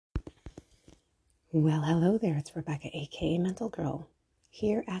Well, hello there. It's Rebecca, aka Mental Girl,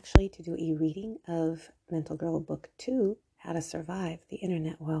 here actually to do a reading of Mental Girl Book 2, How to Survive the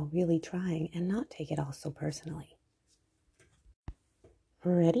Internet While Really Trying and Not Take It All So Personally.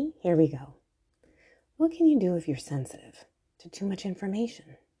 Ready? Here we go. What can you do if you're sensitive to too much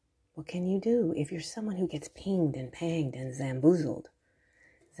information? What can you do if you're someone who gets pinged and panged and zamboozled?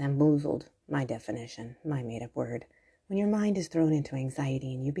 Zamboozled, my definition, my made-up word. When your mind is thrown into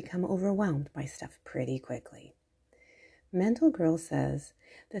anxiety and you become overwhelmed by stuff pretty quickly. Mental Girl says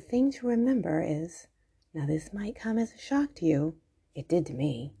the thing to remember is, now this might come as a shock to you, it did to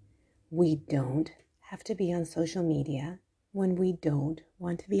me, we don't have to be on social media when we don't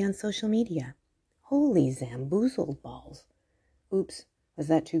want to be on social media. Holy zamboozled balls. Oops, was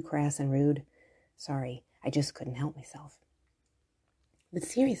that too crass and rude? Sorry, I just couldn't help myself. But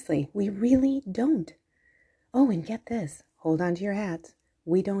seriously, we really don't. Oh, and get this, hold on to your hats.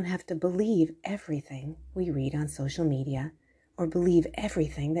 We don't have to believe everything we read on social media or believe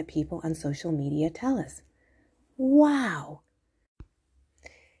everything that people on social media tell us. Wow!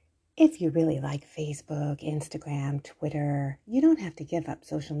 If you really like Facebook, Instagram, Twitter, you don't have to give up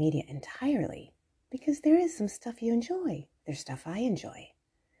social media entirely because there is some stuff you enjoy. There's stuff I enjoy.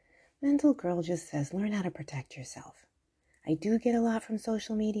 Mental Girl just says learn how to protect yourself. I do get a lot from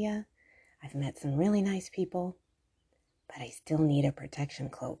social media. I've met some really nice people, but I still need a protection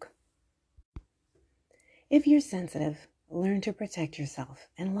cloak. If you're sensitive, learn to protect yourself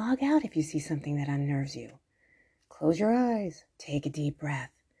and log out if you see something that unnerves you. Close your eyes, take a deep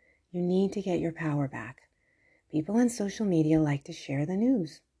breath. You need to get your power back. People on social media like to share the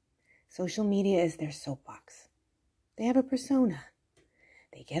news. Social media is their soapbox. They have a persona.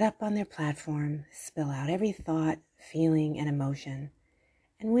 They get up on their platform, spill out every thought, feeling, and emotion.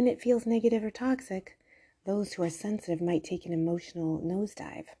 And when it feels negative or toxic, those who are sensitive might take an emotional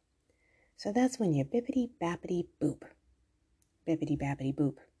nosedive. So that's when you bippity-bappity-boop.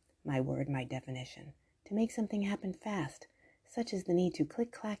 Bippity-bappity-boop. My word, my definition. To make something happen fast, such as the need to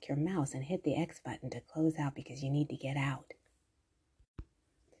click-clack your mouse and hit the X button to close out because you need to get out.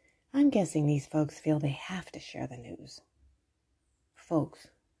 I'm guessing these folks feel they have to share the news. Folks.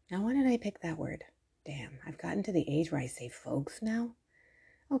 Now, why did I pick that word? Damn, I've gotten to the age where I say folks now.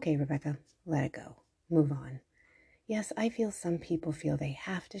 Okay, Rebecca, let it go. Move on. Yes, I feel some people feel they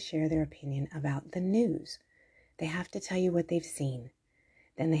have to share their opinion about the news. They have to tell you what they've seen.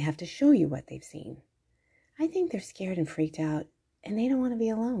 Then they have to show you what they've seen. I think they're scared and freaked out, and they don't want to be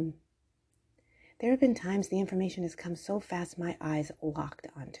alone. There have been times the information has come so fast my eyes locked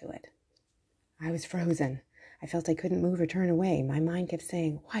onto it. I was frozen. I felt I couldn't move or turn away. My mind kept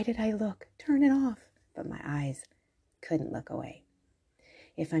saying, why did I look? Turn it off. But my eyes couldn't look away.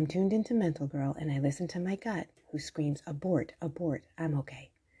 If I'm tuned into Mental Girl and I listen to my gut, who screams, abort, abort, I'm okay.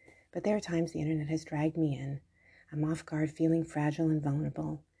 But there are times the internet has dragged me in. I'm off guard, feeling fragile and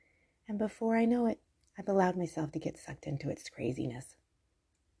vulnerable. And before I know it, I've allowed myself to get sucked into its craziness.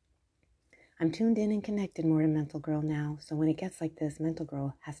 I'm tuned in and connected more to Mental Girl now, so when it gets like this, Mental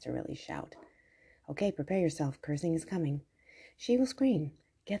Girl has to really shout. Okay, prepare yourself, cursing is coming. She will scream,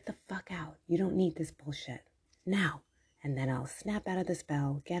 get the fuck out, you don't need this bullshit. Now! And then I'll snap out of the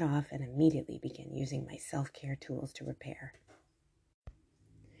spell, get off, and immediately begin using my self-care tools to repair.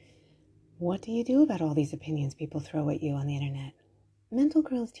 What do you do about all these opinions people throw at you on the internet? Mental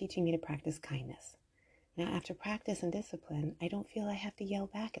Girl is teaching me to practice kindness. Now, after practice and discipline, I don't feel I have to yell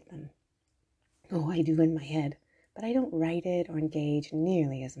back at them. Oh, I do in my head, but I don't write it or engage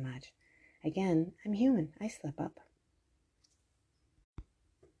nearly as much. Again, I'm human. I slip up.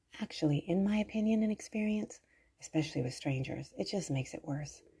 Actually, in my opinion and experience, especially with strangers, it just makes it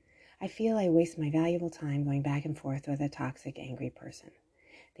worse. I feel I waste my valuable time going back and forth with a toxic, angry person.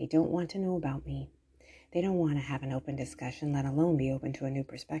 They don't want to know about me. They don't want to have an open discussion, let alone be open to a new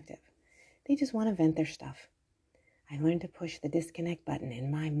perspective. They just want to vent their stuff. I learned to push the disconnect button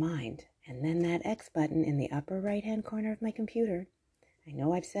in my mind and then that X button in the upper right-hand corner of my computer. I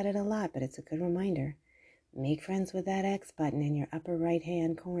know I've said it a lot, but it's a good reminder. Make friends with that X button in your upper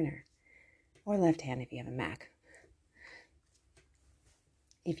right-hand corner. Or left hand if you have a Mac.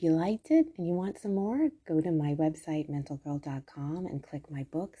 If you liked it and you want some more, go to my website, mentalgirl.com, and click my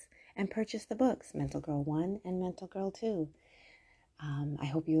books and purchase the books, Mental Girl 1 and Mental Girl 2. I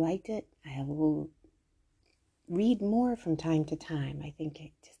hope you liked it. I will read more from time to time. I think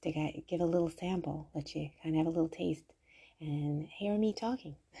just to give a little sample, let you kind of have a little taste and hear me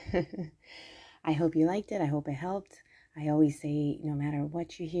talking. I hope you liked it. I hope it helped. I always say, no matter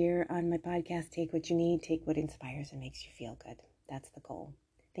what you hear on my podcast, take what you need, take what inspires and makes you feel good. That's the goal.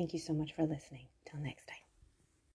 Thank you so much for listening. Till next time.